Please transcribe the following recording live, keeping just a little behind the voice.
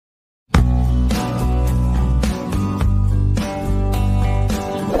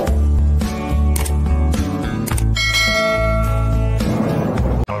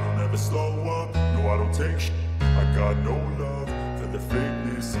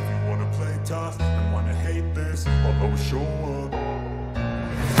tough and wanna hate this, I'll always show up.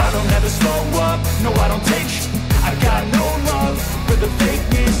 I don't ever slow up, no I don't take sh**. I got no love for the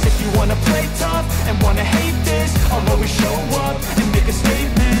fakeness. If you wanna play tough and wanna hate this, I'll always show up and make a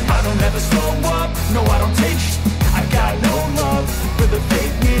statement. I don't ever slow up, no I don't take sh**. I got no love for the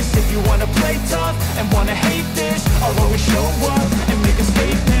fakeness. If you wanna play tough and wanna hate this, I'll always show up and make a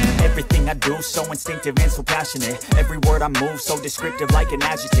statement. Everything I do so instinctive and so passionate. Every word I move so descriptive like an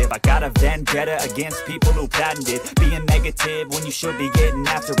adjective. I got a vendetta against people who patented being negative when you should be getting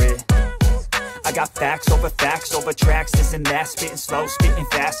after it. I got facts over tracks, this and that. Spitting slow, spitting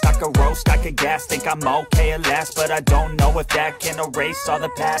fast, I could roast, I could gas. Think I'm okay at last, but I don't know if that can erase all the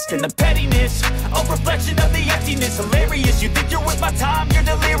past. And the pettiness, a reflection of the emptiness. Hilarious, you think you're worth my time, you're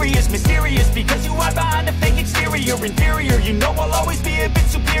delirious. Mysterious, because you hide behind a fake exterior. Inferior, you know I'll always be a bit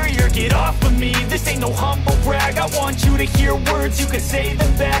superior. Get off of me, this ain't no humble brag. I want you to hear words, you can say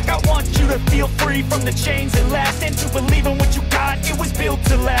them back. I want you to feel free from the chains that last, and to believe in what you got, it was built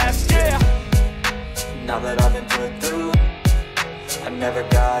to last, yeah. Now that I've been put through, I never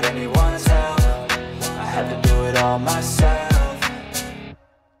got anyone's help. I had to do it all myself.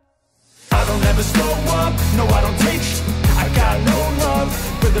 I don't ever slow up, no I don't take sh**. I got no love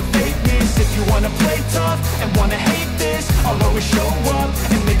for the fakeness. If you wanna play tough and wanna hate this, I'll always show up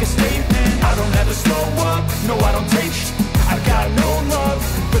and make a statement. I don't ever slow up, no I don't take sh**. I got no love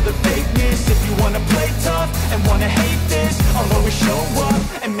for the fakeness. If you wanna play tough and wanna hate this, I'll always show up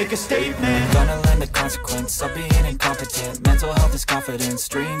and make a statement. Gonna learn the consequence of being incompetent. Mental health is confidence,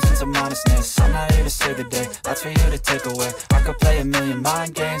 dreams and some honestness. I'm not here to save the day, that's for you to take away. I could play a million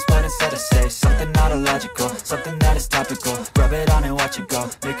mind games, but instead I say something not illogical, something that is topical. Rub it on and watch it go,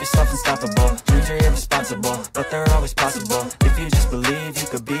 make yourself unstoppable. Dreams are irresponsible, but they're always possible. If you just believe, you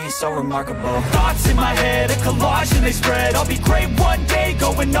could be so remarkable. Thoughts in my head, a collage and they spread. I'll be great one day,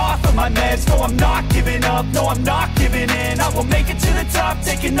 going off of my meds. No, I'm not giving up, no, I'm not giving in. I will make it to the top,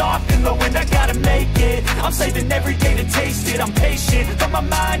 taking off in the wind. I gotta make it, I'm saving every day to taste it. I'm patient, but my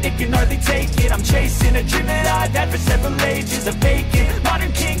mind, it can hardly take it. I'm chasing a dream that I've had for several ages. A vacant,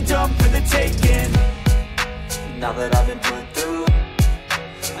 modern kingdom for the taking. Now that I've been put through,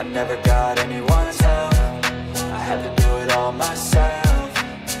 I never got anyone's help. I had to do it all myself.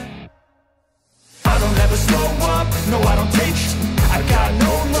 I don't ever slow up, no I don't take sh**. I got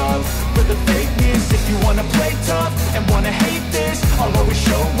no love for the fakeness. If you wanna play tough and wanna hate this, I'll always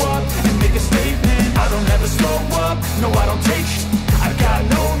show up and make a statement. I don't ever slow up, no I don't take sh**. I got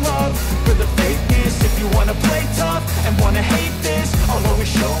no love for the fakeness. If you wanna play tough and wanna hate this, I'll always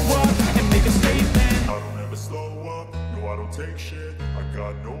show up and make a statement. I don't ever slow up, no I don't take shit. I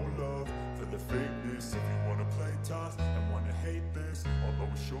got no love for the fakeness. If you wanna play tough and wanna hate this, I'll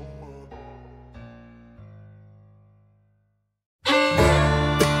always show up.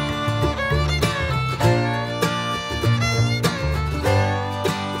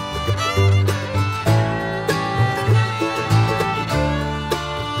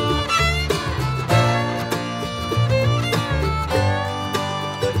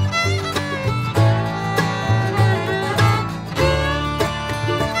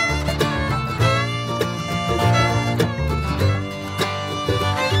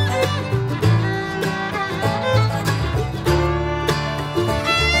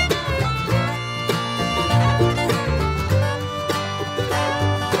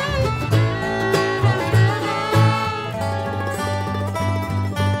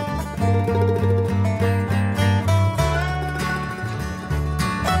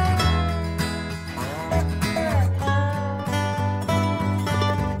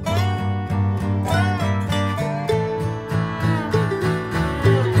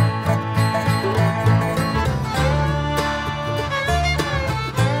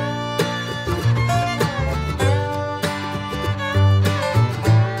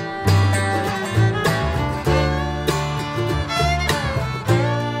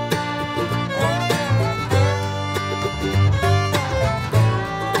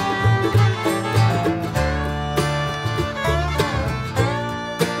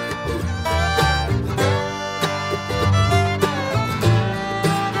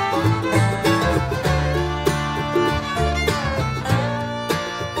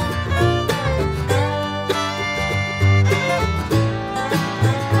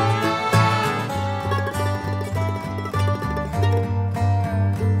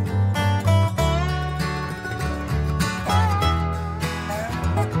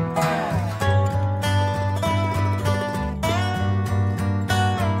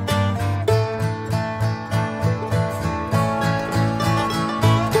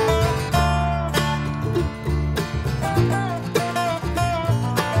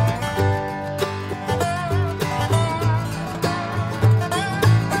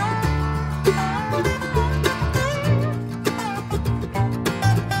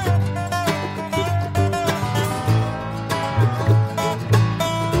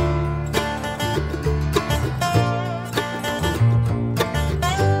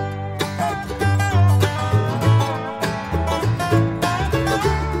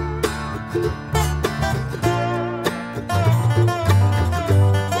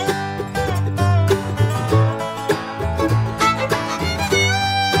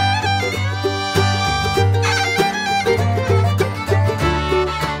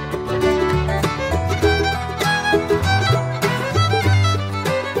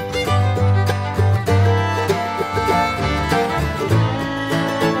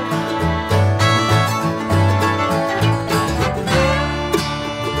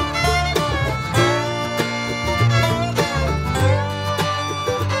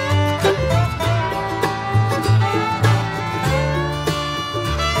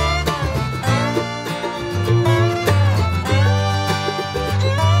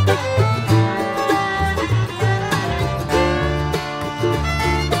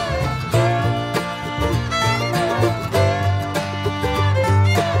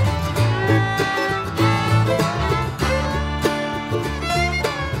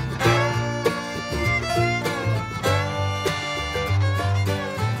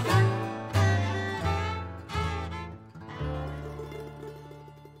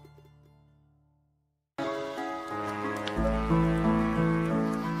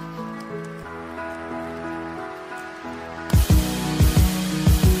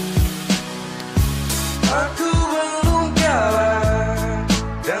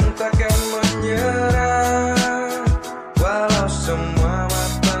 someone